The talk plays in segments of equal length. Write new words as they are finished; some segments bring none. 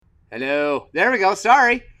Hello. There we go.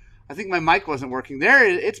 Sorry. I think my mic wasn't working. There,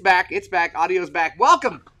 it's back. It's back. Audio's back.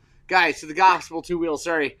 Welcome, guys, to the Gospel Two Wheels.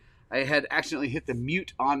 Sorry, I had accidentally hit the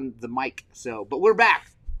mute on the mic. But we're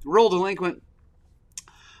back. Roll delinquent.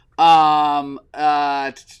 Yeah,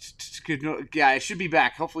 it should be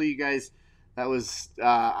back. Hopefully, you guys. That was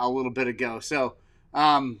a little bit ago. So,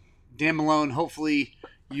 Dan Malone. Hopefully,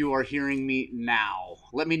 you are hearing me now.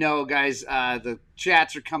 Let me know, guys. The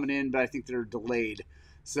chats are coming in, but I think they're delayed.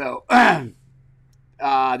 So,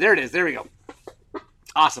 there it is. There we go.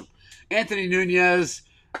 Awesome. Anthony Nunez,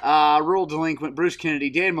 Rural Delinquent, Bruce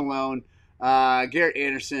Kennedy, Dan Malone, Garrett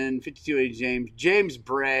Anderson, 5280 James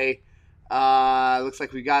Bray. Looks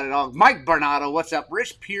like we got it all. Mike Barnato, what's up?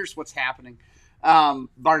 Rich Pierce, what's happening?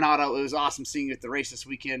 Barnato, it was awesome seeing you at the race this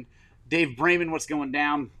weekend. Dave Brayman, what's going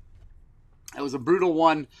down? It was a brutal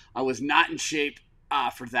one. I was not in shape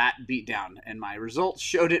for that beatdown, and my results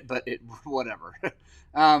showed it, but whatever.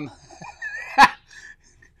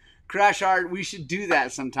 Crash Hard, we should do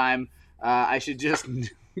that sometime. I should just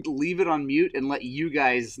leave it on mute and let you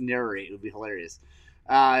guys narrate. It would be hilarious.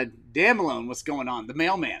 Dan Malone, what's going on? The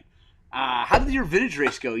mailman. How did your vintage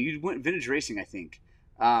race go? You went vintage racing, I think.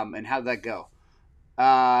 And how did that go?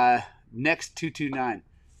 Next 229.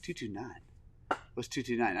 229? What's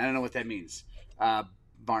 229? I don't know what that means.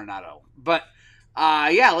 Barnato. But,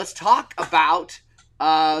 yeah, let's talk about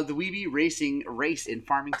the Weeby Racing race in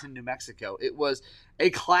Farmington, New Mexico. It was a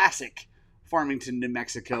classic Farmington, New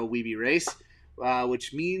Mexico Weeby race,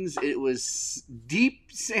 which means it was deep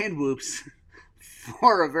sand whoops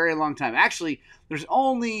for a very long time. Actually, there's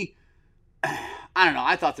only, I don't know,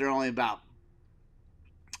 I thought there were only about,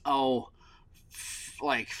 there's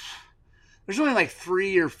only like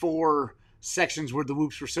 3 or 4 sections where the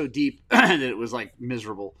whoops were so deep that it was like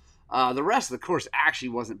miserable. The rest of the course actually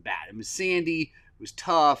wasn't bad. It was sandy. It was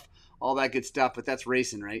tough, all that good stuff, but that's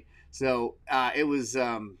racing, right? So it was,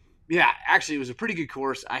 actually it was a pretty good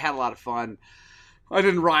course. I had a lot of fun. I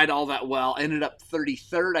didn't ride all that well. I ended up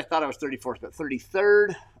 33rd. I thought I was 34th, but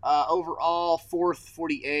 33rd overall, 4th,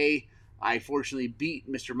 40A. I fortunately beat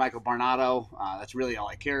Mr. Michael Barnato. That's really all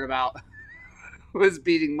I cared about was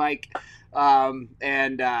beating Mike. I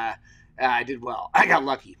did well. I got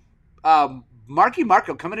lucky. Marky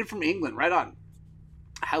Marco coming in from England. Right on.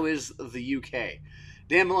 How is the UK?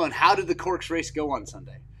 Dan Malone, how did the Corks race go on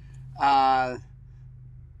Sunday?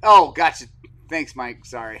 Gotcha. Thanks, Mike.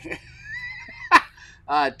 Sorry.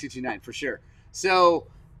 229 for sure. So,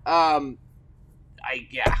 anyway,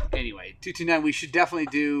 229, we should definitely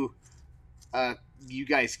do, you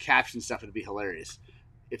guys caption stuff. It'd be hilarious.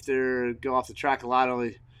 If they're go off the track a lot,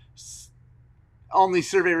 only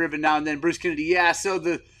survey ribbon now and then. Bruce Kennedy. Yeah. So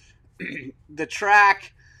the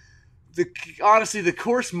track, honestly, the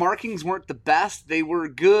course markings weren't the best. They were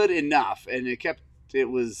good enough, and it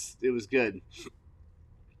was good.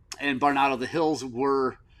 And Barnato, the hills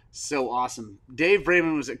were so awesome. Dave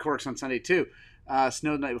Brayman was at Corks on Sunday too.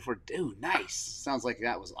 Snowed the night before. Dude, nice. Sounds like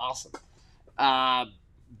that was awesome.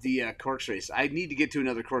 The Corks race. I need to get to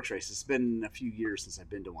another Corks race. It's been a few years since I've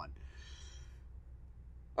been to one.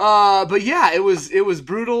 But yeah, it was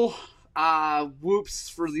brutal. Whoops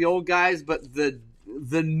for the old guys, but the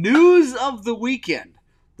news of the weekend,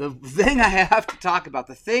 the thing I have to talk about,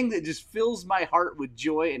 the thing that just fills my heart with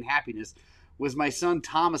joy and happiness was my son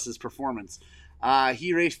Thomas's performance.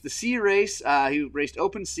 He raced the C race. He raced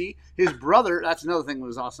Open C. His brother, that's another thing that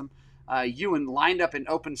was awesome. Ewan lined up in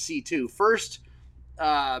Open C too. First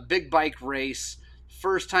big bike race,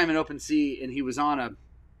 first time in Open C, and he was on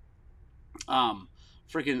a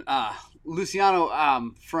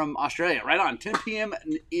Luciano from Australia, right on 10 p.m.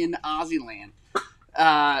 in Aussie land.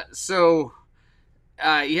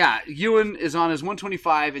 Ewan is on his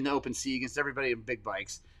 125 in the Open C against everybody in big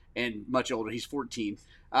bikes and much older. He's 14.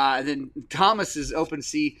 And then Thomas's Open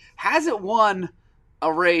C hasn't won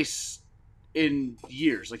a race in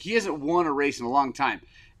years. Like, he hasn't won a race in a long time.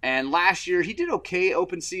 And last year he did okay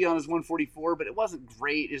Open C on his 144, but it wasn't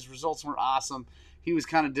great. His results weren't awesome. He was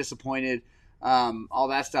kind of disappointed. All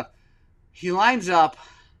that stuff. He lines up.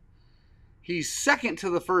 He's second to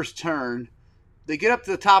the first turn. They get up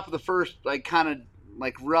to the top of the first,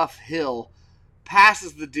 rough hill,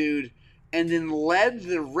 passes the dude, and then led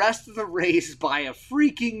the rest of the race by a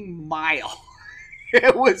freaking mile.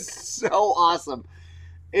 It was so awesome.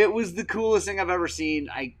 It was the coolest thing I've ever seen.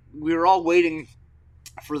 We were all waiting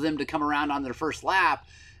for them to come around on their first lap,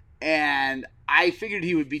 and I figured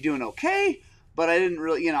he would be doing okay, but I didn't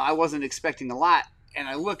really, I wasn't expecting a lot. And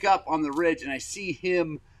I look up on the ridge, and I see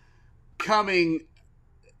him coming,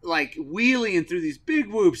 wheeling through these big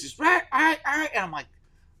whoops. Just, and I'm like,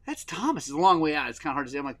 that's Thomas. It's a long way out. It's kind of hard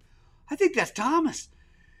to say. I'm like, I think that's Thomas.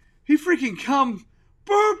 he freaking come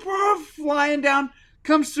flying down,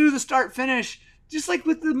 comes through the start finish, just like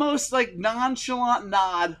with the most like nonchalant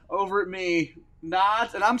nod over at me,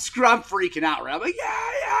 nods, and I'm freaking out, right? I'm like,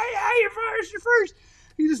 yeah, you're first.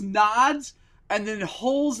 He just nods and then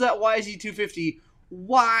holds that YZ250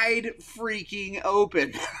 wide freaking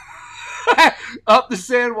open up the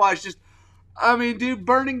sand wash. Just, I mean, dude,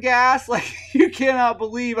 burning gas like you cannot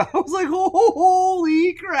believe. I was like,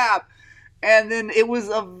 holy crap. And then it was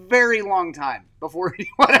a very long time before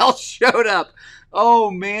anyone else showed up. Oh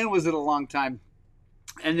man, was it a long time.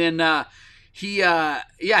 And then he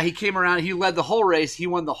came around. He led the whole race. He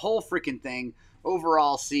won the whole freaking thing.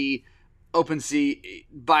 Overall C, Open C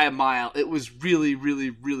by a mile. It was really, really,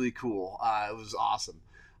 really cool. It was awesome.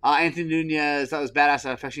 Anthony Nunez, that was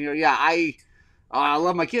badass affection. Yeah, I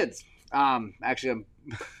love my kids. Actually, I'm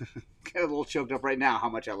getting a little choked up right now how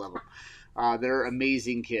much I love them. They're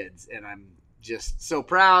amazing kids, and I'm just so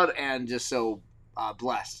proud and just so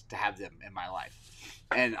blessed to have them in my life.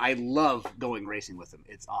 And I love going racing with them.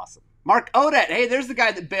 It's awesome. Mark Odette. Hey, there's the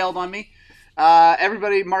guy that bailed on me.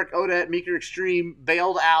 Everybody, Mark Odette, Meeker Extreme,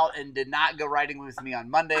 bailed out and did not go riding with me on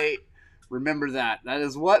Monday. Remember that. That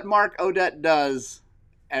is what Mark Odette does.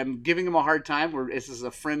 I'm giving him a hard time. This is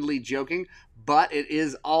a friendly joking, but it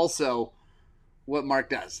is also what Mark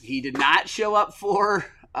does. He did not show up for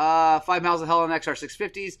 5 Miles of Hell on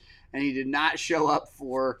XR650s, and he did not show up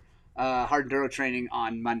for hard enduro training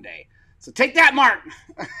on Monday. So take that, Mark.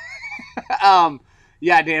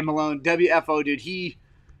 Yeah, Dan Malone, WFO, dude.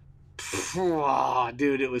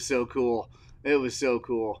 Dude, it was so cool. It was so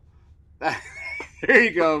cool. There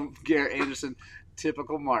you go, Garrett Anderson.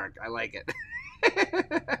 Typical Mark. I like it.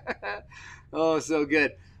 Oh, so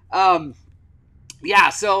good. Yeah,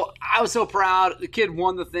 so I was so proud. The kid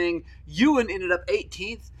won the thing. Ewan ended up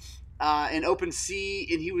 18th in Open C,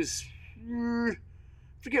 and he was...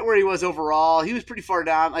 forget where he was overall. He was pretty far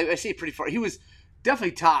down. I say pretty far. He was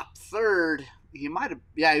definitely top third. He might have,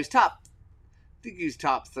 he was top. I think he was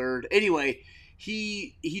top third. Anyway,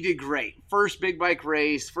 he did great. First big bike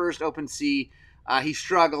race, first Open C. He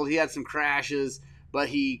struggled. He had some crashes, but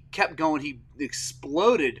he kept going. He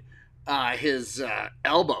exploded his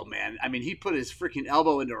elbow, man. I mean, he put his freaking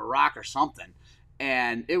elbow into a rock or something,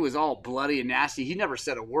 and it was all bloody and nasty. He never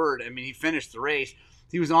said a word. I mean, he finished the race.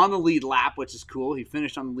 He was on the lead lap, which is cool. He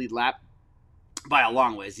finished on the lead lap by a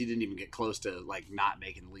long ways. He didn't even get close to, like, not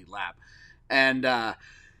making the lead lap. And,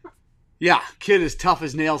 yeah, kid is tough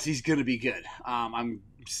as nails. He's going to be good. I'm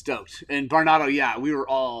stoked. And Barnado, yeah, we were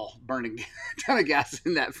all burning a ton of gas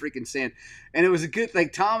in that freaking sand. And it was a good,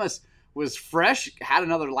 like, Thomas was fresh, had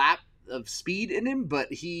another lap of speed in him, but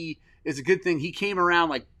it's a good thing. He came around,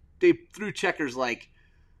 like, they threw checkers, like,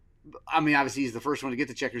 I mean, obviously he's the first one to get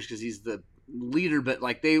the checkers because he's the leader, but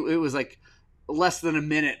like it was like less than a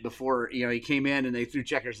minute before he came in and they threw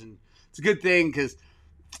checkers, and it's a good thing because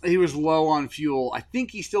he was low on fuel. I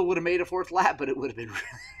think he still would have made a fourth lap, but it would have been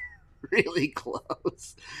really, really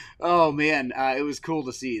close. Oh man, it was cool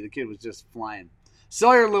to see. The kid was just flying.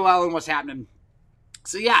 Sawyer Llewellyn, what's happening?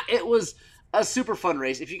 So yeah, it was a super fun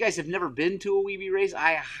race. If you guys have never been to a Weeby race,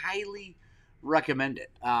 I highly recommend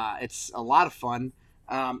it. It's a lot of fun,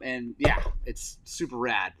 and yeah, it's super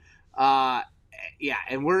rad. Yeah,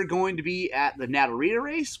 and we're going to be at the Natarita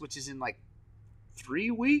race, which is in like 3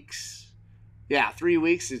 weeks. Yeah, 3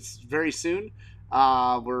 weeks. It's very soon.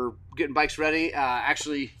 We're getting bikes ready.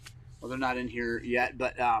 Actually, well, they're not in here yet,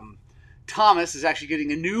 but Thomas is actually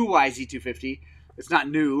getting a new YZ250. It's not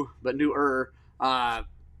new, but newer.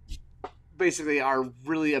 Basically, our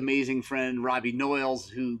really amazing friend Robbie Noyles,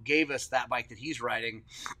 who gave us that bike that he's riding,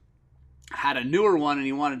 had a newer one, and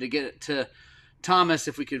he wanted to get it to Thomas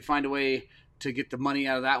if we could find a way to get the money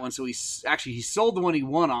out of that one. So he sold the one he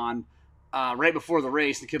won on right before the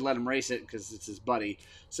race. The kid let him race it because it's his buddy.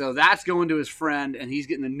 So that's going to his friend, and he's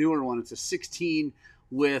getting the newer one. It's a 16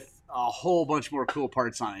 with a whole bunch more cool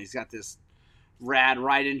parts on it. He's got this rad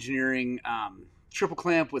Ride Engineering triple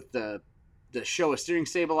clamp with the Showa steering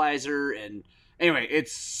stabilizer, and anyway,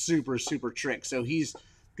 it's super, super trick. So he's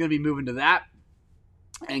going to be moving to that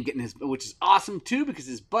and getting which is awesome too, because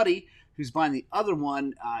his buddy who's buying the other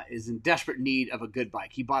one is in desperate need of a good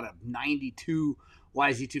bike. He bought a 92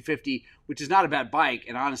 YZ250, which is not a bad bike,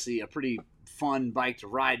 and honestly a pretty fun bike to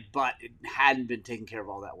ride, but it hadn't been taken care of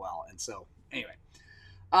all that well. And so anyway,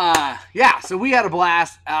 yeah, so we had a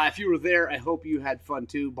blast. If you were there, I hope you had fun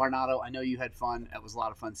too. Barnado, I know you had fun. It was a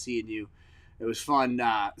lot of fun seeing you. It was fun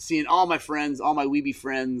seeing all my friends, all my Weeby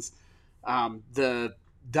friends, the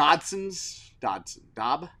Dobson.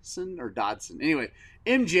 Anyway,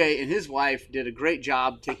 MJ and his wife did a great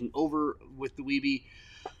job taking over with the Weeby.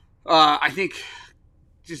 I think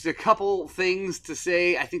just a couple things to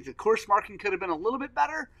say. I think the course marking could have been a little bit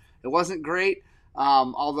better. It wasn't great.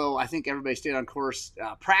 Although I think everybody stayed on course.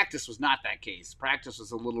 Practice was not that case. Practice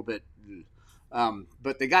was a little bit,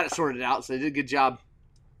 but they got it sorted out, so they did a good job.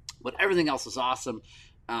 But everything else was awesome.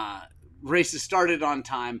 Races started on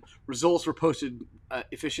time. Results were posted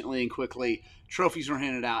efficiently and quickly. Trophies were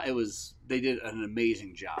handed out. They did an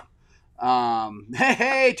amazing job.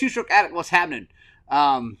 Hey, Two Stroke Addict, what's happening?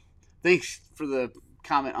 Thanks for the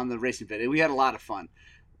comment on the racing video. We had a lot of fun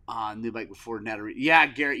on New Bike Before Natarita. Yeah,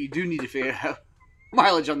 Garrett, you do need to figure out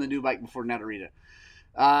mileage on the New Bike Before Natarita.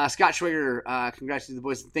 Scott Schwager, congrats to the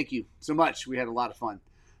boys. Thank you so much. We had a lot of fun.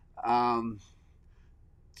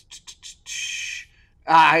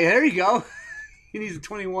 There you go. He needs a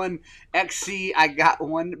 21 XC. I got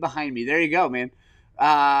one behind me. There you go, man.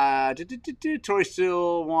 Tori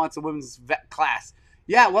still wants a women's vet class.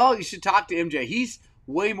 Yeah, well, you should talk to MJ. He's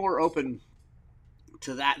way more open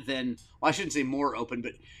to that than, well, I shouldn't say more open,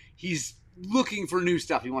 but he's looking for new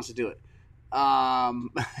stuff. He wants to do it.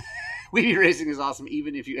 Weedy Racing is awesome,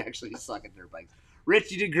 even if you actually suck at dirt bikes.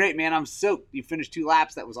 Rich, you did great, man. I'm soaked. You finished 2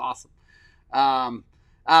 laps. That was awesome.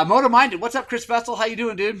 Moto Minded, what's up, Chris Vestal? How you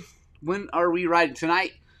doing, dude? When are we riding?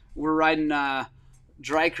 Tonight, we're riding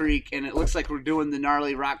Dry Creek, and it looks like we're doing the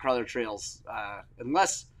gnarly rock crawler trails.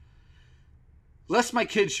 Unless my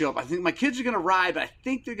kids show up. I think my kids are going to ride, but I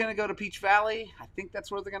think they're going to go to Peach Valley. I think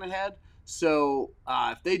that's where they're going to head. So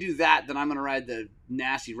if they do that, then I'm going to ride the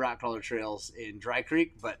nasty rock crawler trails in Dry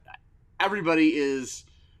Creek. But everybody is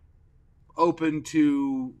open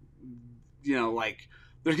to, like,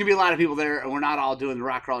 there's going to be a lot of people there, and we're not all doing the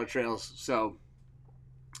rock crawler trails. So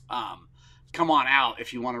come on out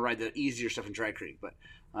if you want to ride the easier stuff in Dry Creek. But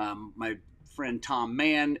my friend Tom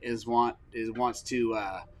Mann wants to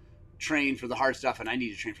train for the hard stuff, and I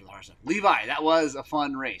need to train for the hard stuff. Levi, that was a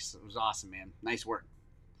fun race. It was awesome, man. Nice work.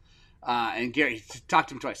 And Gary, talked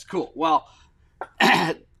to him twice. Cool. Well,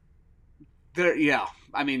 there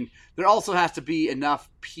also has to be enough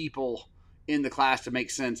people in the class to make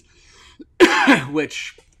sense,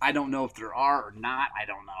 which I don't know if there are or not. I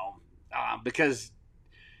don't know. Because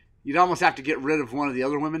you'd almost have to get rid of one of the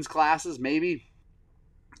other women's classes, maybe.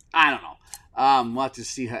 I don't know. We'll have to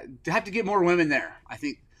see. Have to get more women there. I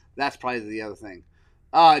think that's probably the other thing.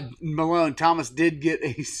 Malone, Thomas did get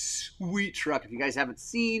a sweet truck. If you guys haven't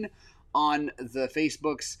seen on the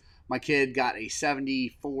Facebooks, my kid got a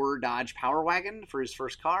 74 Dodge Power Wagon for his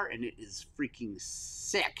first car, and it is freaking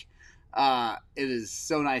sick. It is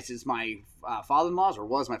so nice. It's my father-in-law's, or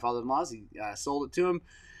was my father-in-law's. He sold it to him,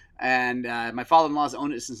 and my father-in-law's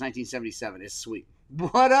owned it since 1977. It's sweet.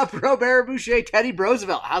 What up, Robert Boucher? Teddy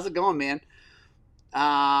Roosevelt. How's it going, man?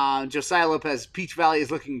 Josiah Lopez, Peach Valley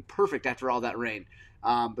is looking perfect after all that rain,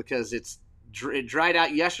 because it dried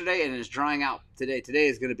out yesterday and it's drying out today. Today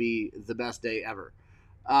is going to be the best day ever.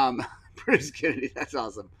 Bruce Kennedy, that's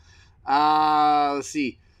awesome. Let's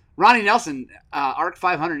see. Ronnie Nelson, ARC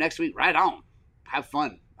 500 next week. Right on. Have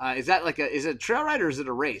fun. Is it a trail ride or is it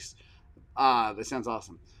a race? That sounds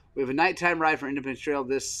awesome. We have a nighttime ride for Independence Trail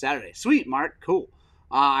this Saturday. Sweet, Mark. Cool.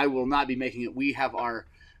 I will not be making it. We have our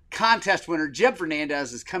contest winner, Jeb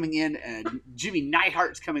Fernandez, is coming in, and Jimmy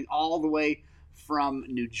Neidhart's coming all the way from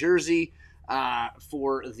New Jersey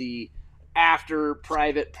for the after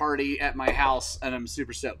private party at my house, and I'm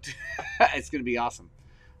super stoked. It's going to be awesome.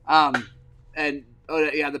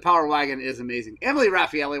 The Power Wagon is amazing. Emily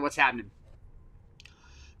Raffaelli, what's happening?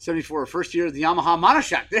 74, first year of the Yamaha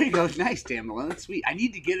Monoshock. There you go. Nice, Dan Malone. Sweet. I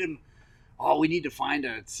need to get him. Oh, we need to find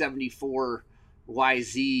a 74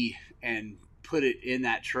 YZ and put it in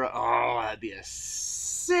that truck. Oh, that'd be a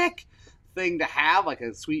sick thing to have, like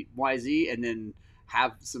a sweet YZ, and then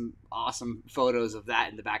have some awesome photos of that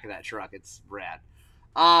in the back of that truck. It's rad.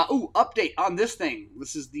 Update on this thing.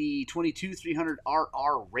 This is the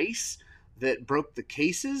 22-300RR race that broke the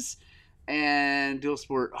cases, and Dual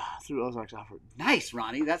Sport through Ozarks Off-Road. Nice,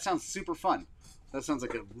 Ronnie. That sounds super fun. That sounds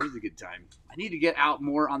like a really good time. I need to get out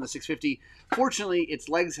more on the 650. Fortunately, its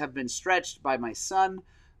legs have been stretched by my son,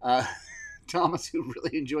 Thomas, who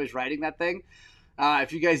really enjoys riding that thing.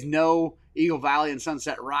 If you guys know Eagle Valley and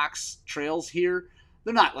Sunset Rocks trails here,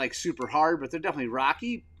 they're not like super hard, but they're definitely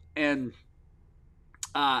rocky. And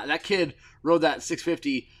that kid rode that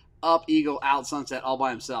 650 up Eagle, out Sunset all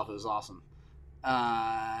by himself. It was awesome.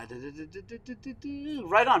 Right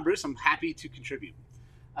on, Bruce. I'm happy to contribute.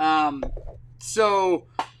 So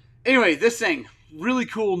anyway, this thing, really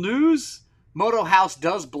cool news. Moto House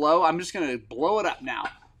does blow. I'm just going to blow it up now.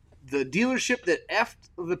 The dealership that effed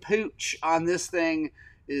the pooch on this thing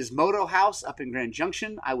is Moto House up in Grand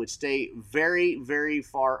Junction. I would stay very, very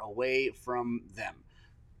far away from them.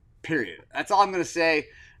 Period. That's all I'm going to say.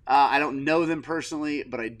 I don't know them personally,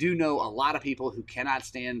 but I do know a lot of people who cannot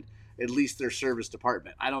stand at least their service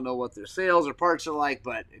department. I don't know what their sales or parts are like,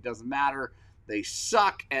 but it doesn't matter. They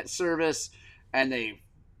suck at service, and they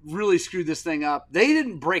really screwed this thing up. They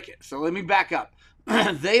didn't break it, so let me back up.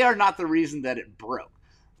 They are not the reason that it broke.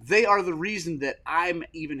 They are the reason that I'm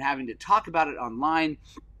even having to talk about it online,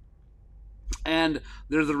 and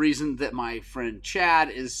they're the reason that my friend Chad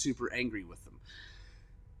is super angry with them.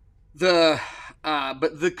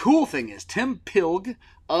 But the cool thing is, Tim Pilg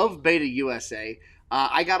of Beta USA,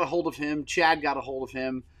 I got a hold of him. Chad got a hold of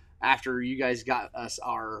him after you guys got us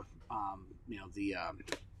our,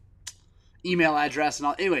 email address and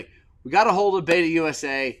all. Anyway, we got a hold of Beta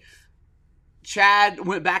USA. Chad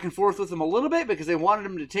went back and forth with him a little bit because they wanted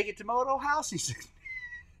him to take it to Moto House. He's like,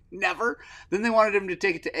 never. Then they wanted him to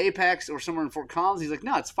take it to Apex or somewhere in Fort Collins. He's like,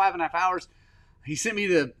 no, it's 5.5 hours. He sent me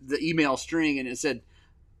the email string, and it said,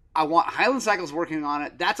 I want Highland Cycles working on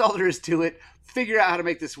it. That's all there is to it. Figure out how to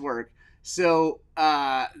make this work. So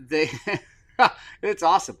it's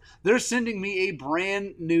awesome. They're sending me a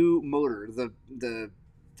brand new motor. The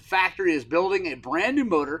factory is building a brand new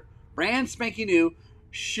motor, brand spanking new,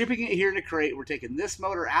 shipping it here in a crate. We're taking this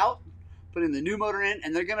motor out, putting the new motor in,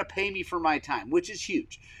 and they're going to pay me for my time, which is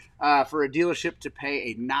huge for a dealership to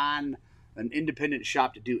pay an independent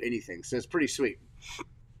shop to do anything. So it's pretty sweet.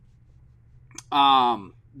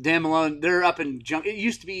 Dan Malone, they're up in junk. It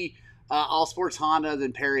used to be All Sports Honda,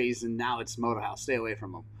 then Perry's, and now it's Moto House. Stay away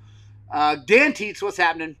from them. Dan Teets, what's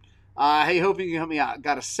happening? Hey, hoping you can help me out.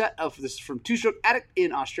 Got a set of this from Two Stroke Addict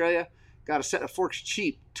in Australia. Got a set of forks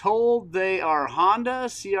cheap. Told they are Honda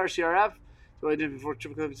CRCRF. So I did before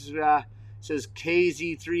triple clamp. Says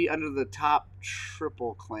KZ3 under the top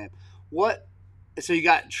triple clamp. What? So you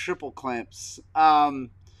got triple clamps. What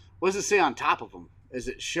does it say on top of them? Is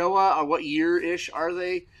it Showa, or what year-ish are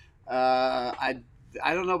they? I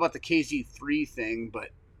don't know about the KZ3 thing, but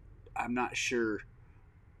I'm not sure.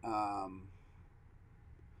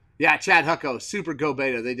 Yeah, Chad Hucko, super go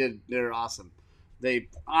Beta. They're awesome. They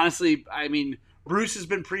honestly, I mean, Bruce has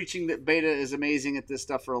been preaching that Beta is amazing at this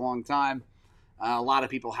stuff for a long time. A lot of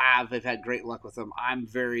people have. They've had great luck with them. I'm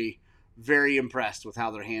very, very impressed with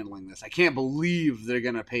how they're handling this. I can't believe they're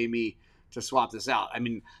going to pay me to swap this out. I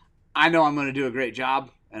mean, I know I'm going to do a great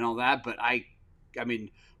job and all that, but I mean,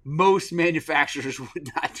 most manufacturers would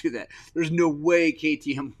not do that. There's no way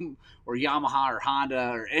KTM or Yamaha or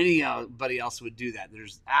Honda or anybody else would do that.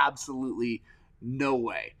 There's absolutely no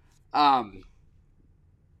way. They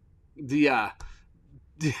are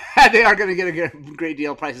going to get a great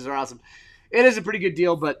deal. Prices are awesome. It is a pretty good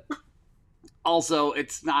deal, but also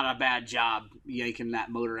it's not a bad job yanking that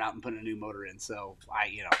motor out and putting a new motor in. So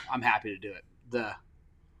I'm happy to do it.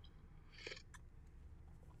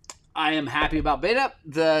 I am happy about Beta.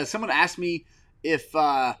 Someone asked me if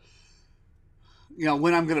when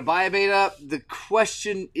I'm going to buy a Beta. The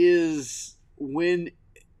question is when.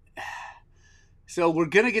 So we're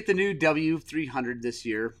going to get the new W300 this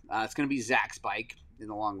year. It's going to be Zach's bike in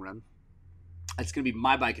the long run. It's going to be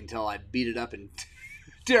my bike until I beat it up and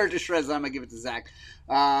tear it to shreds. I'm going to give it to Zach.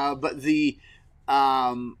 But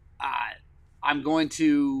I'm going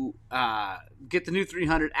to get the new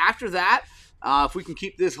 300. After that, if we can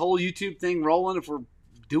keep this whole YouTube thing rolling, if we're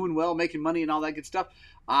doing well, making money and all that good stuff,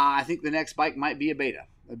 I think the next bike might be a Beta.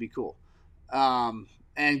 That'd be cool.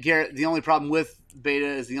 And Garrett, the only problem with Beta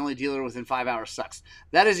is the only dealer within 5 hours sucks.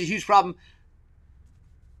 That is a huge problem.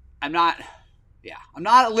 I'm not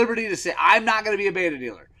at liberty to say I'm not going to be a Beta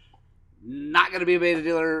dealer. Not going to be a Beta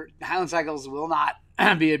dealer. Highland Cycles will not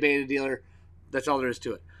be a Beta dealer. That's all there is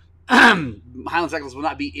to it. Highland Cycles will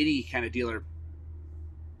not be any kind of dealer.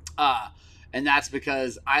 And that's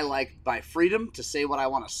because I like my freedom to say what I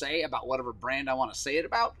want to say about whatever brand I want to say it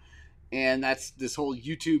about. And that's this whole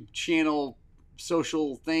YouTube channel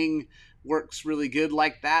social thing works really good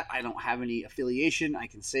like that. I don't have any affiliation. I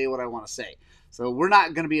can say what I want to say. So we're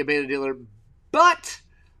not going to be a Beta dealer, but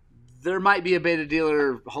there might be a Beta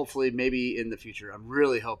dealer, hopefully, maybe in the future. I'm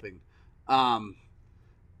really hoping.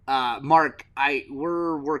 Mark,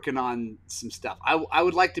 we're working on some stuff. I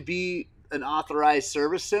would like to be an authorized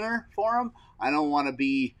service center for them. I don't want to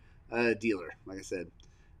be a dealer, like I said.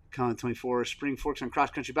 Common 24 spring forks on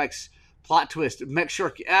cross country bikes. Plot twist. Mech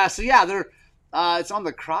Short. So yeah, they're it's on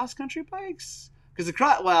the cross country bikes because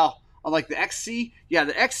on like the XC, yeah,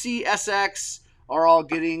 the XC SX are all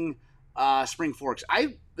getting spring forks.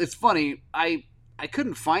 It's funny. I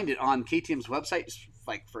couldn't find it on KTM's website.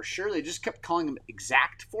 Like for sure, they just kept calling them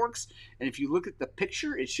exact forks. And if you look at the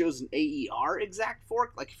picture, it shows an AER exact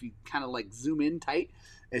fork. Like if you kind of like zoom in tight,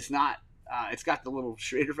 it's not. It's got the little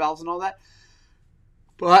Schrader valves and all that.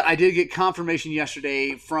 But I did get confirmation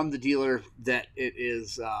yesterday from the dealer that it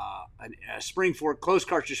is a spring fork, closed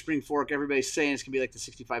cartridge spring fork. Everybody's saying it's going to be like the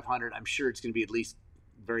 6500. I'm sure it's going to be at least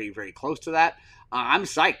very, very close to that. I'm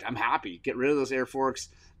psyched. I'm happy. Get rid of those air forks.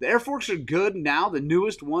 The air forks are good now. The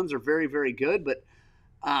newest ones are very, very good, but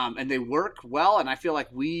and they work well. And I feel like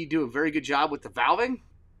we do a very good job with the valving,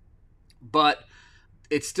 but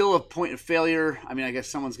it's still a point of failure. I mean, I guess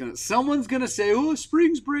someone's gonna say, "Oh,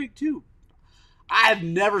 springs break too." I've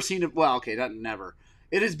never seen it. Well, okay, not never.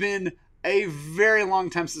 It has been a very long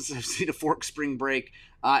time since I've seen a fork spring break,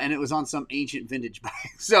 and it was on some ancient vintage bike.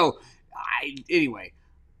 So, anyway,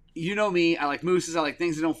 you know me. I like mooses. I like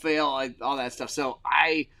things that don't fail. All that stuff. So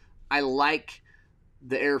I like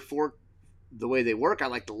the air fork, the way they work. I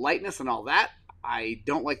like the lightness and all that. I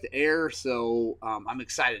don't like the air, so I'm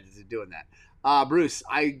excited to doing that. Bruce,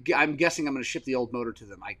 I'm guessing I'm going to ship the old motor to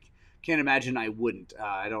them. I can't imagine I wouldn't.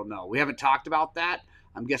 I don't know. We haven't talked about that.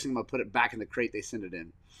 I'm guessing I'm going to put it back in the crate they sent it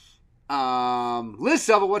in. Liz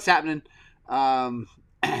Silva, what's happening? Barnado,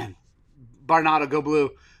 go blue.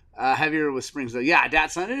 Heavier with springs, though. Yeah,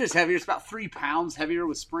 Datsun, it is heavier. It's about 3 pounds heavier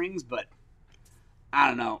with springs, but I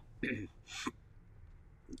don't know.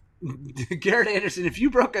 Garrett Anderson, if you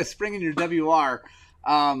broke a spring in your WR,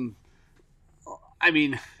 I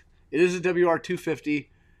mean, it is a WR 250.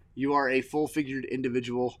 You are a full-figured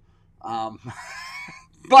individual.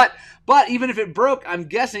 But even if it broke, I'm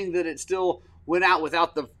guessing that it still went out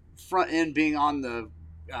without the front end being on the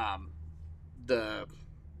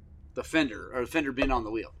fender, or the fender being on the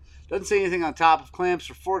wheel. Doesn't say anything on top of clamps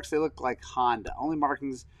or forks. They look like Honda. Only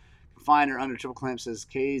markings fine or under triple clamp says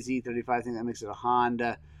KZ35. I think that makes it a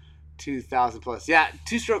Honda 2000 plus. Yeah,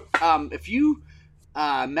 two-stroke. If you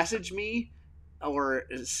message me or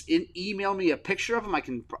email me a picture of them,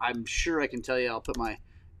 I'm sure I can tell you. I'll put my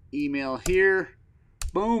email here.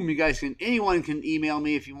 Boom. You guys anyone can email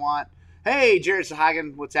me if you want. Hey, Jared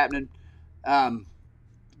Sahagan, what's happening?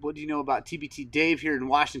 What do you know about TBT Dave here in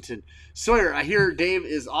Washington? Sawyer, I hear Dave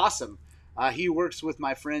is awesome. He works with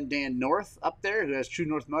my friend Dan North up there, who has True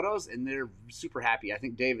North Motos, and they're super happy. I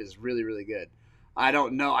think Dave is really, really good. I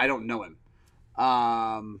don't know him.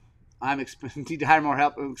 Need to hire more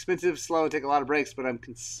help. I'm expensive, slow, take a lot of breaks, but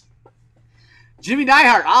Jimmy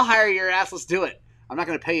Neihart, I'll hire your ass. Let's do it. I'm not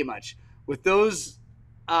going to pay you much. With those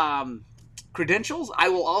credentials, I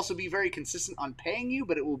will also be very consistent on paying you,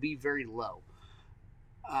 but it will be very low.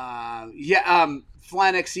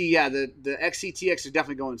 Flying XC, yeah, the XCTX are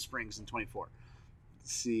definitely going springs in 24.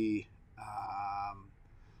 Let's see.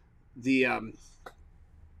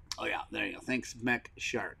 Oh yeah, there you go. Thanks, Mech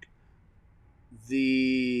Shark.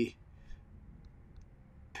 The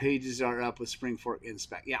pages are up with spring fork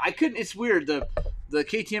inspect. Yeah, I couldn't. It's weird. The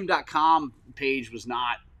KTM.com page was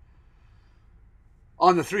not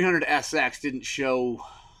on the 300SX. Didn't show.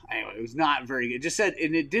 Anyway, it was not very good. It just said,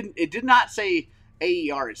 and it did not say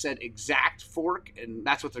AER. It said exact fork, and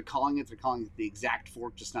that's what they're calling it. They're calling it the exact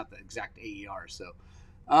fork, just not the exact AER. So,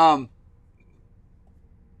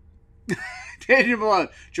 Daniel Malone,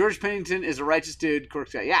 George Pennington is a righteous dude.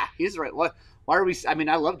 Cork's guy. Yeah, he's right. Why are we? I mean,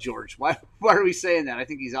 I love George. Why are we saying that? I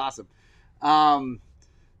think he's awesome. So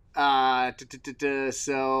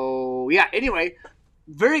yeah. Anyway,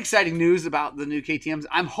 very exciting news about the new KTM's.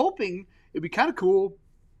 I'm hoping it'd be kind of cool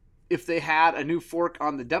if they had a new fork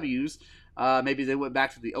on the W's. Maybe they went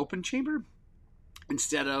back to the open chamber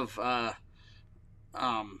instead of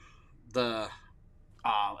the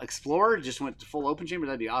Explorer. Just went to full open chamber.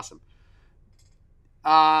 That'd be awesome.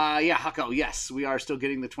 Yeah, Hucko, yes, we are still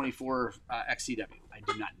getting the 24 XCW. I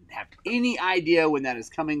do not have any idea when that is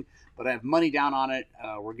coming, but I have money down on it.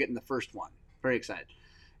 We're getting the first one. Very excited.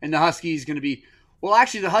 And the Husky is going to be, well,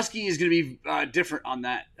 actually, the Husky is going to be different on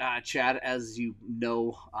that, Chad, as you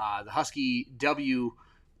know. The Husky W,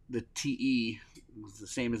 the TE, is the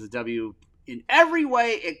same as the W in every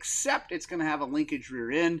way, except it's going to have a linkage rear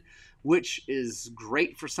end, which is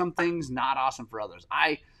great for some things, not awesome for others.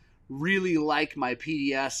 I really like my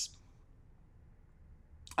PDS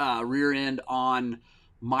rear end on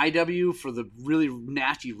my W for the really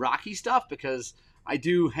nasty rocky stuff, because I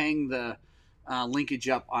do hang the linkage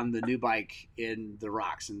up on the new bike in the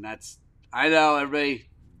rocks, and that's, I know everybody,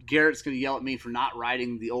 Garrett's going to yell at me for not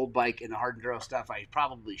riding the old bike in the hard enduro stuff. I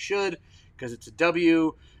probably should, because it's a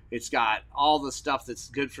W. It's got all the stuff that's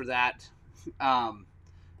good for that.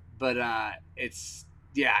 But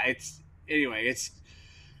anyway,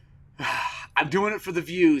 I'm doing it for the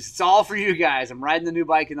views. It's all for you guys. I'm riding the new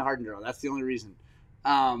bike in the hard enduro. That's the only reason.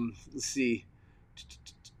 Let's see.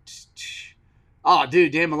 Oh,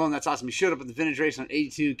 dude, Dan Malone, that's awesome. He showed up at the vintage race on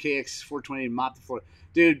 82 KX 420 and mopped the floor.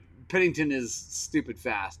 Dude, Pennington is stupid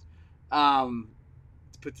fast.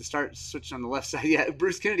 put the start switch on the left side. Yeah,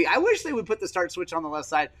 Bruce Kennedy. I wish they would put the start switch on the left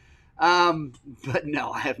side. But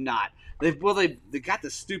no, I have not. They got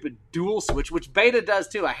the stupid dual switch, which Beta does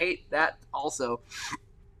too. I hate that also.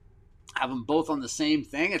 Have them both on the same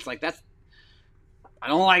thing. It's like I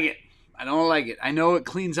don't like it. I know it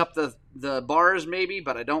cleans up the bars maybe,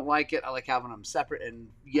 but I don't like it. I like having them separate. And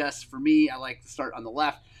yes, for me, I like to start on the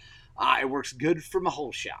left. It works good for my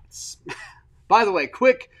hole shots. By the way,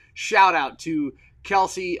 quick shout out to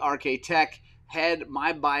Kelsey RK Tech. Had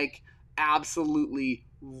my bike absolutely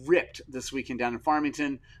ripped this weekend down in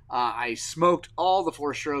Farmington. I smoked all the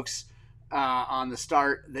 4 strokes on the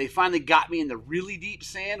start. They finally got me in the really deep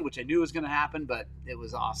sand, which I knew was going to happen, but it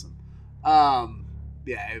was awesome.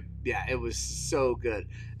 It was so good.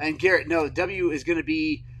 And Garrett, no, W is going to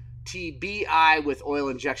be TBI with oil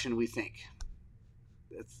injection, we think.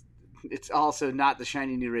 It's also not the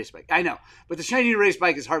shiny new race bike. I know, but the shiny new race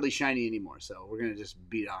bike is hardly shiny anymore, so we're going to just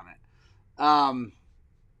beat on it.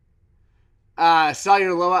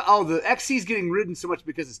 Cellular Loa. Oh, the XC is getting ridden so much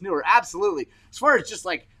because it's newer. Absolutely. As far as just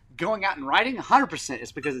like going out and riding, 100%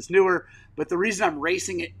 it's because it's newer. But the reason I'm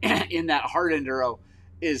racing it in that hard enduro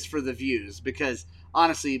is for the views, because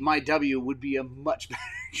honestly, my W would be a much better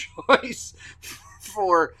choice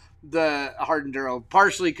for the hard enduro,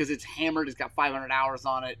 partially because it's hammered. It's got 500 hours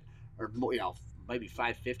on it, or maybe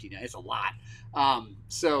 550 now. It's a lot.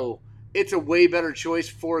 So it's a way better choice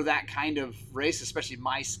for that kind of race, especially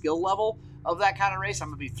my skill level of that kind of race. I'm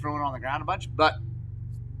going to be throwing it on the ground a bunch, but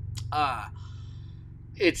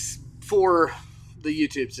it's for the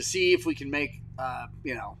YouTubes to see if we can make,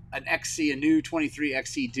 an XC, a new 23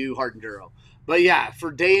 XC do hard enduro. But yeah,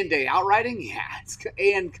 for day in, day out riding,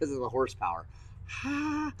 and because of the horsepower.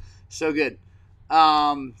 So good.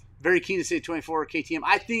 Very keen to say 24 KTM.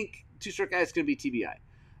 I think two-stroke guy is going to be TBI.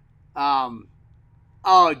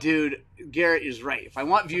 Oh, dude, Garrett is right. If I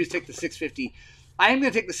want views, take the 650. I am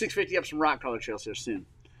going to take the 650 up some rock crawler trails here soon.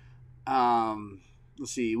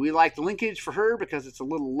 Let's see. We like the linkage for her because it's a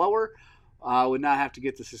little lower. Would not have to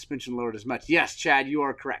get the suspension lowered as much. Yes, Chad, you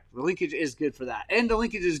are correct. The linkage is good for that. And the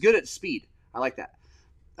linkage is good at speed. I like that.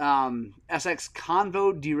 SX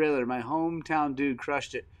Convo Derailleur. My hometown dude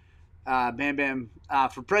crushed it. Bam Bam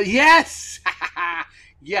for yes!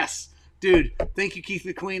 Yes. Dude, thank you, Keith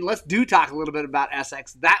McQueen. Let's talk a little bit about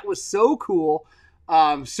SX. That was so cool.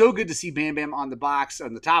 So good to see Bam Bam on the box,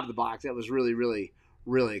 on the top of the box. That was really, really,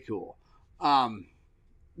 really cool.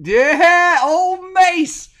 Yeah, Old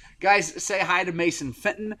Mace. Guys, say hi to Mason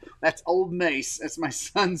Fenton. That's Old Mace. That's my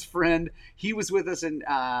son's friend. He was with us in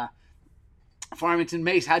Farmington.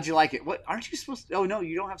 Mace, how'd you like it? What, aren't you supposed to? Oh, no,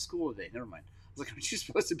 you don't have school today. Never mind. I was like, aren't you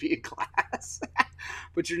supposed to be in class?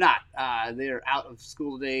 But you're not. They're out of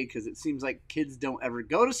school today because it seems like kids don't ever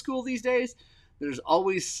go to school these days. There's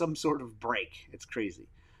always some sort of break. It's crazy.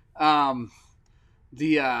 I'm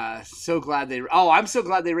so glad they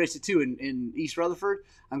raced it too in East Rutherford.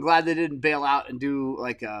 I'm glad they didn't bail out and do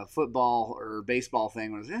like a football or baseball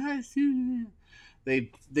thing. They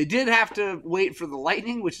did have to wait for the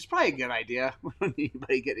lightning, which is probably a good idea. We don't need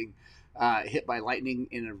anybody getting hit by lightning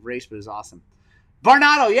in a race, but it's awesome.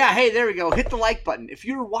 Barnado, yeah, hey, there we go. Hit the like button. If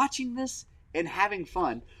you're watching this and having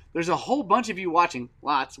fun, there's a whole bunch of you watching,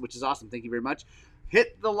 lots, which is awesome. Thank you very much.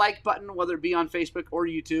 Hit the like button, whether it be on Facebook or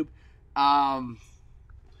YouTube. RJ,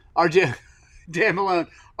 Dan Malone,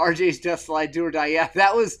 RJ's Death Slide, Do or Die. Yeah,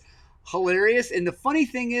 that was hilarious. And the funny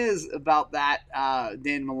thing is about that,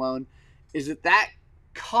 Dan Malone, is that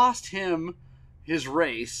cost him his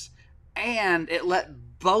race, and it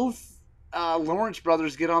let both Lawrence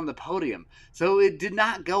brothers get on the podium. So it did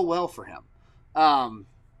not go well for him.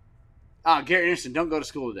 Gary Anderson, don't go to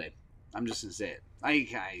school today. I'm just going to say it. I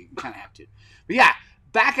kind of have to. But yeah,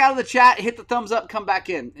 back out of the chat, hit the thumbs up, come back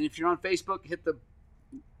in. And if you're on Facebook, hit the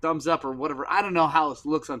thumbs up or whatever. I don't know how it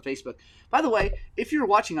looks on Facebook. By the way, if you're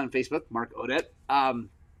watching on Facebook, Mark Odette,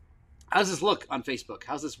 how's this look on Facebook?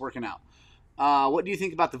 How's this working out? What do you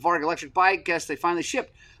think about the Varg electric bike? Guess they finally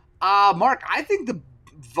shipped. Mark, I think the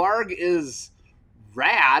Varg is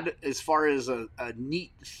rad as far as a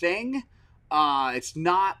neat thing. It's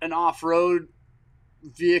not an off-road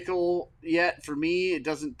vehicle yet for me. It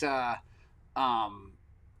doesn't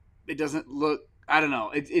look, I don't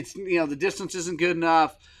know. It's the distance isn't good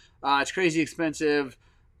enough. It's crazy expensive.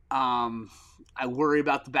 I worry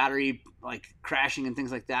about the battery like crashing and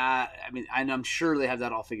things like that. I mean, I'm sure they have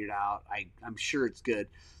that all figured out. I'm sure it's good.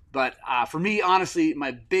 But for me, honestly,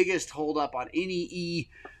 my biggest holdup on any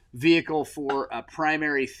vehicle for a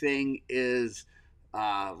primary thing is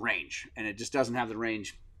range. And it just doesn't have the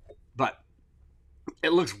range. But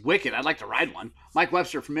it looks wicked. I'd like to ride one. Mike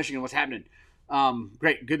Webster from Michigan, what's happening?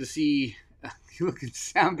 Great. Good to see You look and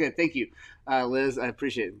sound good. Thank you, Liz. I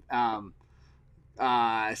appreciate it.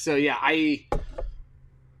 So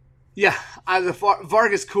the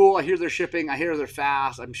Varga's cool. I hear they're shipping. I hear they're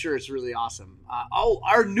fast. I'm sure it's really awesome.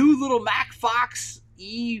 Our new little Mac Fox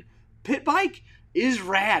E pit bike is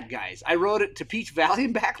rad, guys. I rode it to Peach Valley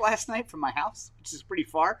and back last night from my house, which is pretty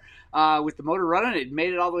far, with the motor running. It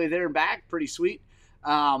made it all the way there and back. Pretty sweet.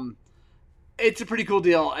 It's a pretty cool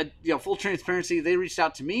deal. Full transparency, they reached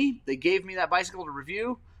out to me. They gave me that bicycle to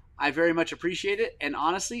review. I very much appreciate it. And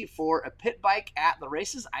honestly, for a pit bike at the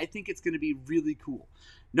races, I think it's going to be really cool.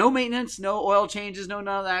 No maintenance, no oil changes, none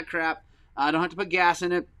of that crap. I don't have to put gas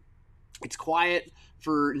in it. It's quiet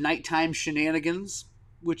for nighttime shenanigans,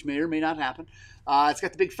 which may or may not happen. It's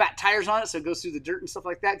got the big fat tires on it, so it goes through the dirt and stuff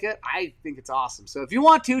like that. I think it's awesome. So if you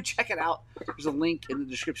want to, check it out. There's a link in the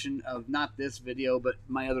description of not this video, but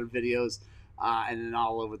my other videos, and then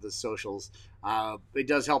all over the socials. It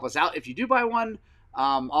does help us out if you do buy one.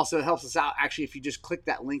 Also, it helps us out, actually, if you just click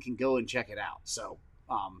that link and go and check it out. So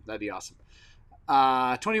that'd be awesome.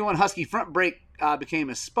 21 Husky front brake became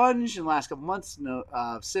a sponge in the last couple months.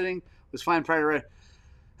 Sitting was fine prior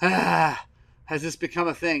to has this become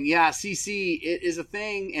a thing? Yeah, CC, it is a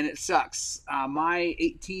thing, and it sucks. My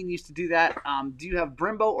 18 used to do that. Do you have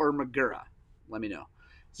Brembo or Magura? Let me know.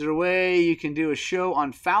 Is there a way you can do a show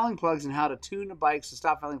on fouling plugs and how to tune a bike to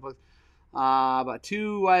stop fouling plugs? About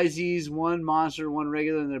 2 YZs, 1 Monster, 1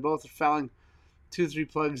 regular, and they're both fouling 2-3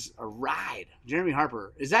 plugs a ride. Jeremy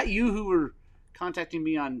Harper. Is that you who were contacting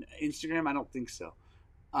me on Instagram? I don't think so.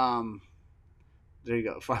 There you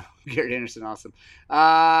go. Garrett Anderson, awesome.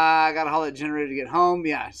 I got to haul that generator to get home.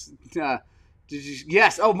 Yes.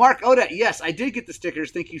 Yes. Oh, Mark Odette. Yes, I did get the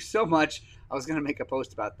stickers. Thank you so much. I was going to make a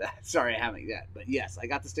post about that. Sorry, I haven't yet. But yes, I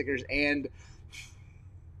got the stickers and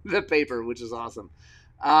the paper, which is awesome.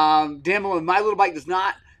 Dan Malone, my little bike does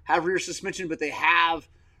not have rear suspension, but they have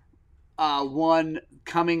one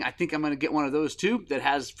coming. I think I'm going to get one of those too that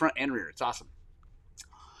has front and rear. It's awesome.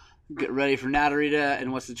 Get ready for Natarita.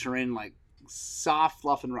 And what's the terrain like? Soft,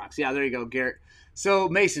 fluff, and rocks. Yeah, there you go, Garrett. So,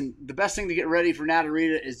 Mason, the best thing to get ready for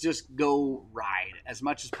Natarita is just go ride as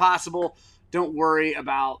much as possible. Don't worry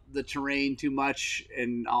about the terrain too much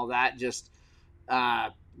and all that. Just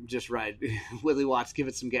ride. Willie Watts, give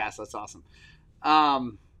it some gas. That's awesome.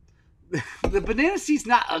 The banana seat's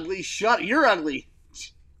not ugly. You're ugly.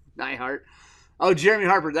 Nyhart. Oh, Jeremy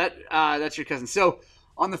Harper. That's your cousin. So,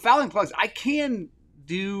 on the fouling plugs, I can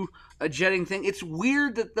do a jetting thing. It's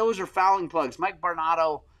weird that those are fouling plugs. Mike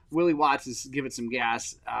Barnato, Willie Watts is give it some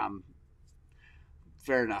gas.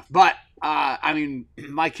 Fair enough. But,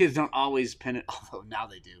 my kids don't always pin it, although now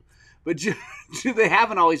they do. But they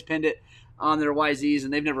haven't always pinned it on their YZs,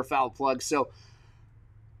 and they've never fouled plugs. So,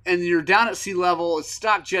 and you're down at sea level, it's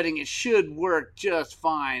stock jetting, it should work just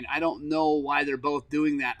fine. I don't know why they're both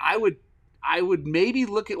doing that. I would maybe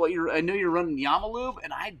look at I know you're running Yamalube,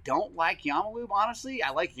 and I don't like Yamalube, honestly. I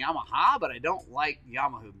like Yamaha, but I don't like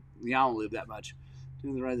Yamalube that much.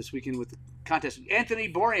 Doing the ride this weekend with the contest.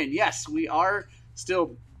 Anthony Borian, yes, we are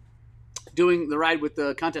still doing the ride with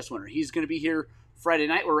the contest winner. He's going to be here Friday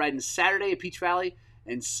night. We're riding Saturday at Peach Valley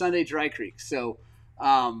and Sunday Dry Creek. So,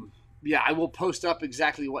 I will post up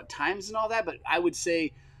exactly what times and all that, but I would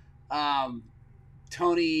say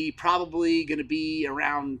Tony probably going to be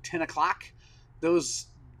around 10 o'clock those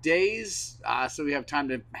days, so we have time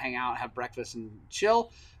to hang out, have breakfast, and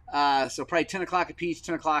chill. So probably 10 o'clock at Peach,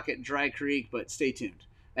 10 o'clock at Dry Creek, but stay tuned.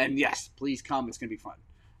 And yes, please come. It's going to be fun.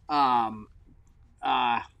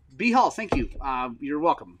 B. Hall, thank you. You're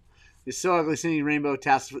welcome. It's so ugly sending rainbow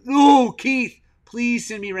tassels. Oh, Keith, please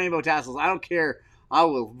send me rainbow tassels. I don't care. I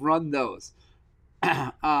will run those.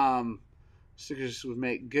 Stickers would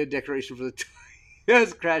make good decoration for the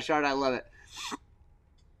yes, Crash Art. I love it.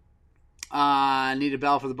 I need a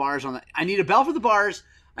bell for the bars on that. I need a bell for the bars.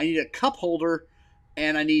 I need a cup holder,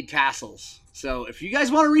 and I need tassels. So if you guys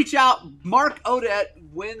want to reach out, Mark Odette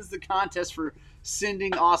wins the contest for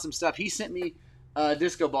sending awesome stuff. He sent me a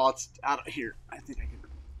disco ball. It's out here. I think I can.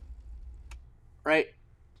 Right.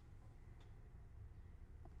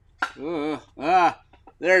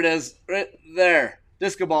 There it is. Right there.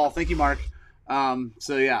 Disco ball. Thank you, Mark. CC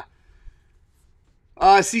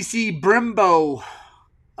Brembo.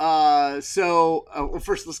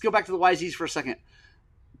 First, let's go back to the YZs for a second.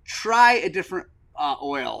 Try a different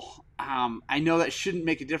oil. I know that shouldn't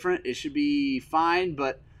make a difference. It should be fine,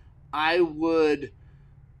 but I would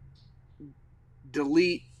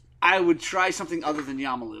try something other than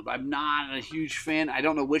Yamalube. I'm not a huge fan. I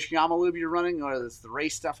don't know which Yamalube you're running, or it's the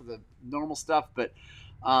race stuff or the normal stuff, but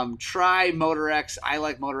try Motor X. I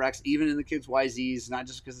like Motor X, even in the kids' YZs, not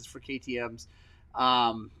just because it's for KTMs.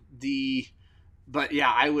 But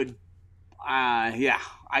yeah, I would.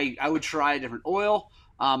 I would try a different oil.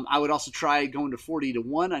 I would also try going to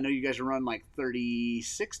 40-1. I know you guys are running like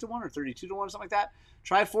 36-1 or 32-1 or something like that.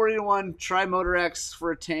 Try 40-1. Try Motor X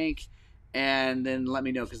for a tank, and then let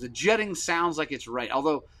me know because the jetting sounds like it's right.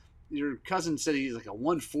 Although your cousin said he's like a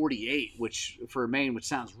 148, which for a main, which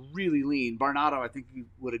sounds really lean. Barnado, I think you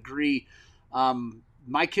would agree.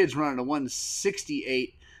 My kid's running a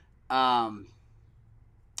 168 on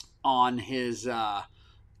his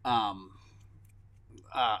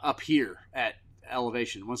up here at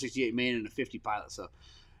elevation, 168 main and a 50 pilot. So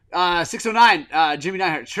 609 Jimmy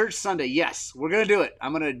Neihart, Church Sunday. Yes, we're gonna do it.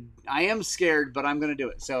 I am scared, but I'm gonna do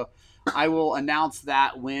it. So I will announce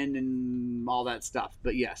that when and all that stuff.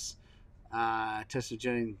 But yes, test the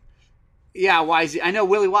jetting. Yeah, YZ. I know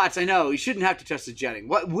Willie Watts. I know you shouldn't have to test the jetting.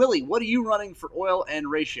 What Willie? What are you running for oil and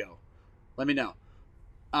ratio? Let me know.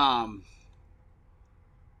 I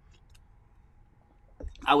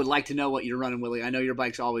would like to know what you're running, Willie. I know your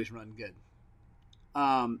bike's always run good.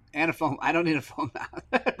 And a phone. I don't need a phone mount.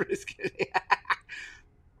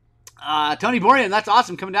 Tony Borian, that's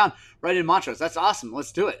awesome. Coming down right in Montrose. That's awesome.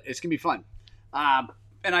 Let's do it. It's going to be fun. And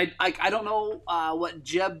I don't know what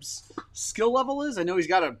Jeb's skill level is. I know he's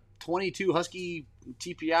got a 22 Husky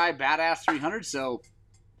TPI Badass 300. So,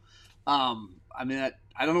 I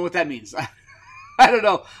don't know what that means. I don't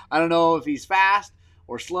know. I don't know if he's fast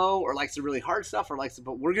or slow or likes the really hard stuff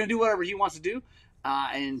but we're going to do whatever he wants to do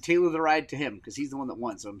and tailor the ride to him because he's the one that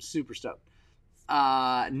won. So I'm super stoked.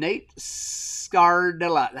 Nate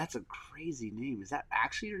Scardella. That's a crazy name. Is that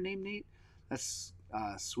actually your name, Nate? That's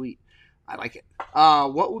sweet. I like it.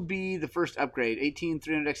 What would be the first upgrade?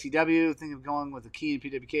 18300 XCW. Think of going with a key and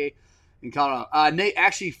PWK in Colorado. Nate,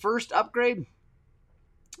 actually, first upgrade,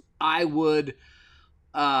 I would.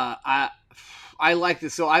 I like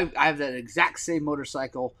this. So I have that exact same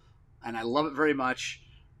motorcycle, and I love it very much.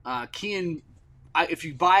 Kean, if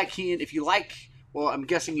you buy a Kean, if you like, well, I'm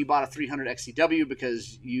guessing you bought a 300 XCW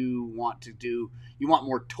because you want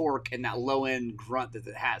more torque and that low end grunt that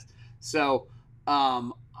it has. So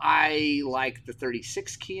I like the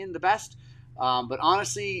 36 Kean the best. But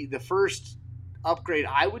honestly, the first upgrade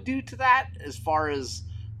I would do to that, as far as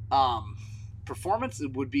performance,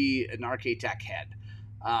 it would be an RK Tech head.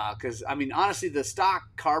 Because, honestly, the stock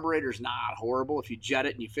carburetor is not horrible if you jet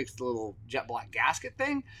it and you fix the little jet black gasket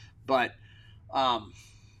thing. But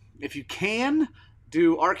if you can,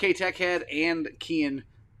 do RK Tech head and Kean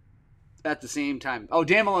at the same time. Oh,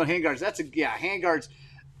 Dan Malone handguards. Handguards.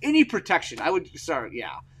 Any protection.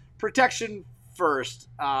 Protection first.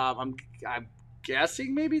 I'm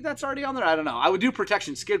guessing maybe that's already on there. I don't know. I would do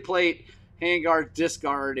protection, skid plate, handguard, disc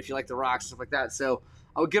guard, if you like the rocks, stuff like that. So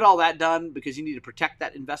I would get all that done because you need to protect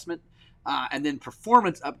that investment. And then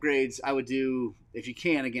performance upgrades, I would do, if you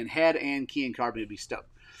can, again, head and key and carbon would be stoked.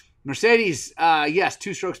 Mercedes, yes,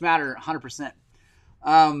 2 strokes matter, 100%.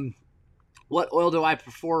 What oil do I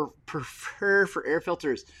prefer for air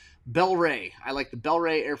filters? Bel-Ray. I like the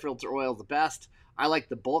Bel-Ray air filter oil the best. I like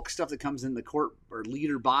the bulk stuff that comes in the quart or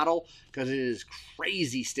liter bottle because it is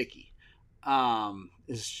crazy sticky.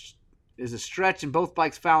 Is a stretch in both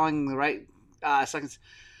bikes fouling the right seconds.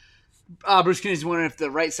 Bruce Kinney's wondering if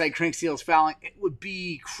the right side crank seal is fouling. It would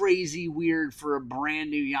be crazy weird for a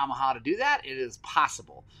brand new Yamaha to do that. It is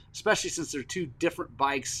possible, especially since they're 2 different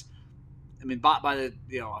bikes. Bought by the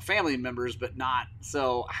family members, but not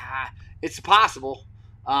so. It's possible.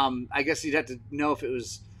 I guess you'd have to know if it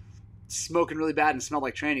was smoking really bad and smelled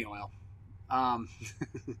like training oil.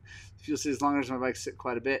 Fuel stays as long as my bike sit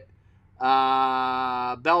quite a bit.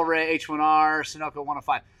 Bel-Ray H1R Sunoco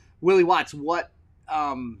 105. Willie Watts, what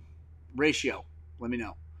ratio? Let me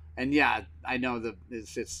know. And yeah, I know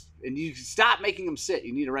it's and you stop making them sit.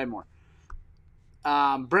 You need to ride more.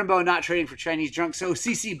 Brembo not trading for Chinese junk. So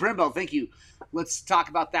CC Brembo, thank you. Let's talk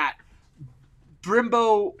about that.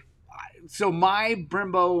 Brembo. So my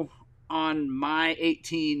Brembo on my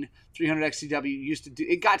 18 300 XCW used to do.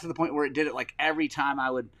 It got to the point where it did it like every time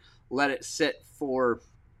I would let it sit for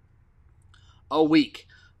a week.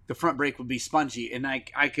 The front brake would be spongy, and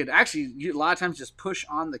I could actually a lot of times just push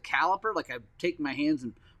on the caliper. Like I'd take my hands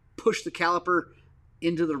and push the caliper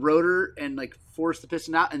into the rotor and like force the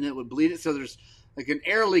piston out, and it would bleed it. So there's like an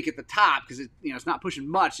air leak at the top because it's not pushing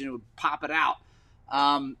much, and it would pop it out.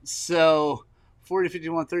 So 40,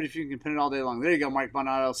 51, 30, if you can pin it all day long. There you go, Mark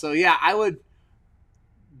Bonato. So yeah, I would,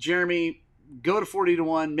 Jeremy, go to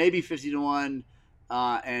 40-1, maybe 50-1,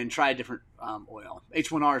 and try a different oil.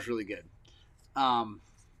 H1R is really good.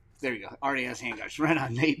 There you go. Already has handguards. Right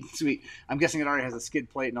on, Nate. Sweet. I'm guessing it already has a skid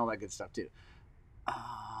plate and all that good stuff too.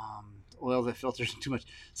 Oil that filters too much.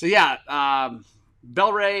 So yeah,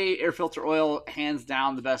 Bel-Ray air filter oil, hands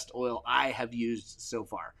down the best oil I have used so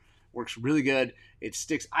far. Works really good. It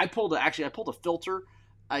sticks. I pulled a filter.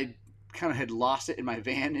 I kind of had lost it in my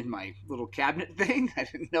van in my little cabinet thing. I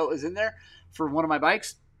didn't know it was in there for one of my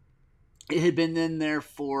bikes. It had been in there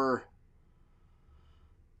for,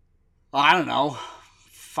 I don't know,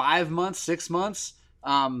 5 months, 6 months,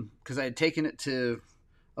 because I had taken it to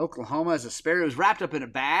Oklahoma as a spare. It was wrapped up in a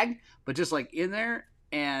bag, but just like in there,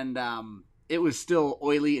 and it was still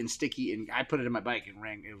oily and sticky, and I put it in my bike and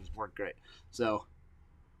it worked great. So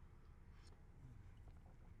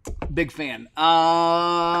big fan.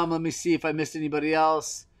 Let me see if I missed anybody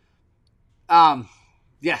else.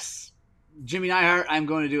 Yes, Jimmy Neihart, I'm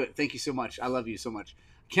going to do it. Thank you so much. I love you so much.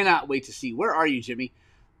 Cannot wait to see. Where are you, Jimmy?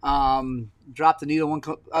 Drop the needle one.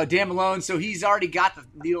 Dan Malone. So he's already got the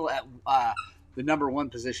needle at the number 1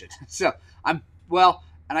 position. So and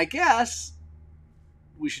I guess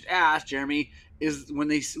we should ask Jeremy, is when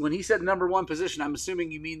he said number 1 position, I'm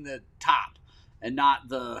assuming you mean the top and not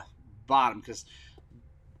the bottom. Because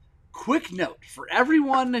quick note for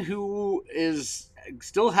everyone who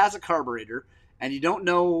still has a carburetor and you don't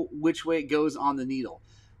know which way it goes on the needle,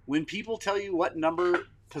 when people tell you what number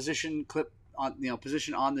position on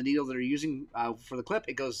the needle that are using for the clip,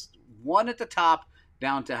 it goes 1 at the top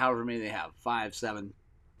down to however many they have, 5, 7,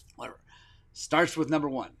 whatever. Starts with number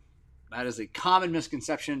 1. That is a common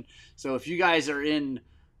misconception. So if you guys are in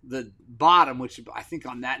the bottom, which I think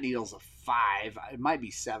on that needle is a 5, it might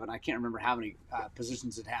be 7. I can't remember how many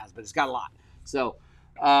positions it has, but it's got a lot. So,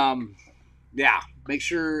 make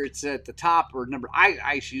sure it's at the top or number.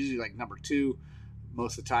 I usually like number 2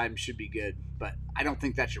 most of the time, should be good, but I don't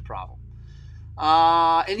think that's your problem.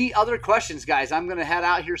 Any other questions, guys? I'm going to head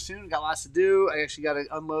out here soon. Got lots to do. I actually got to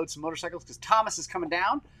unload some motorcycles because Thomas is coming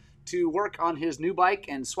down to work on his new bike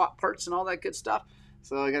and swap parts and all that good stuff.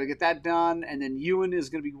 So I got to get that done. And then Ewan is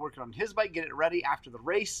going to be working on his bike, get it ready after the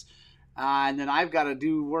race. And then I've got to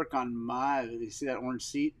do work on you see that orange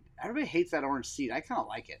seat? Everybody hates that orange seat. I kind of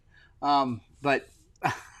like it. But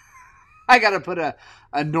I got to put a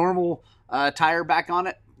normal tire back on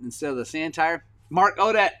it instead of the sand tire. Mark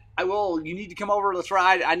Odette, I will. You need to come over. Let's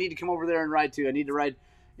ride. I need to come over there and ride too. I need to ride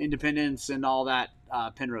Independence and all that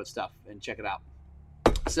Penrose stuff and check it out.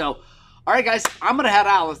 So, all right, guys, I'm going to head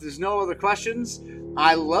out. If there's no other questions,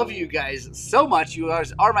 I love you guys so much. You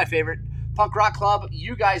guys are my favorite. Punk Rock Club,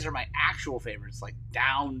 you guys are my actual favorites, like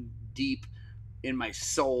down deep in my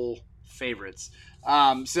soul favorites.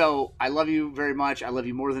 So I love you very much. I love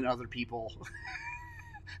you more than other people.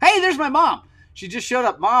 Hey, there's my mom. She just showed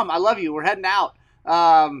up. Mom, I love you. We're heading out.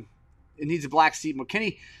 It needs a black seat.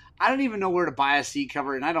 McKinney, I don't even know where to buy a seat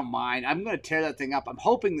cover, and I don't mind. I'm going to tear that thing up. I'm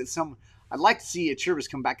hoping that I'd like to see a Chirvis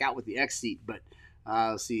come back out with the X seat, but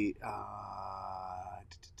let's see.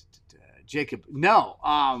 Jacob, no,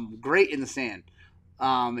 great in the sand,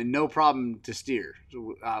 and no problem to steer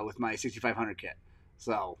with my 6500 kit.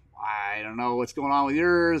 So I don't know what's going on with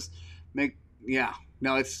yours.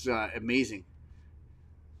 It's amazing.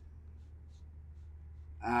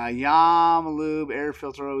 Yamalube air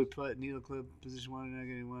filter. We put needle clip position 1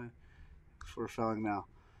 negative 1 for felling now.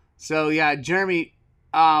 So yeah, Jeremy.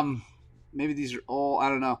 Maybe these are all. I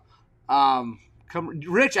don't know.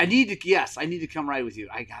 Rich. I need to come ride with you.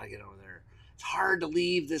 I gotta get over there. It's hard to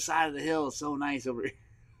leave this side of the hill. It's so nice over here.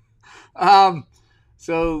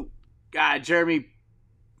 So, God, Jeremy,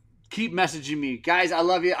 keep messaging me. Guys, I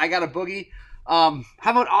love you. I got a boogie.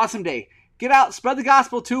 Have an awesome day. Get out, spread the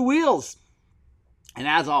gospel 2 wheels. And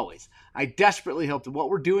as always, I desperately hope that what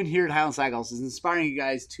we're doing here at Highland Cycles is inspiring you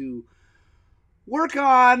guys to work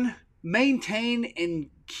on, maintain, and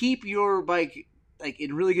keep your bike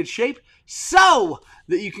in really good shape so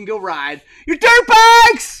that you can go ride your dirt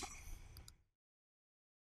bikes!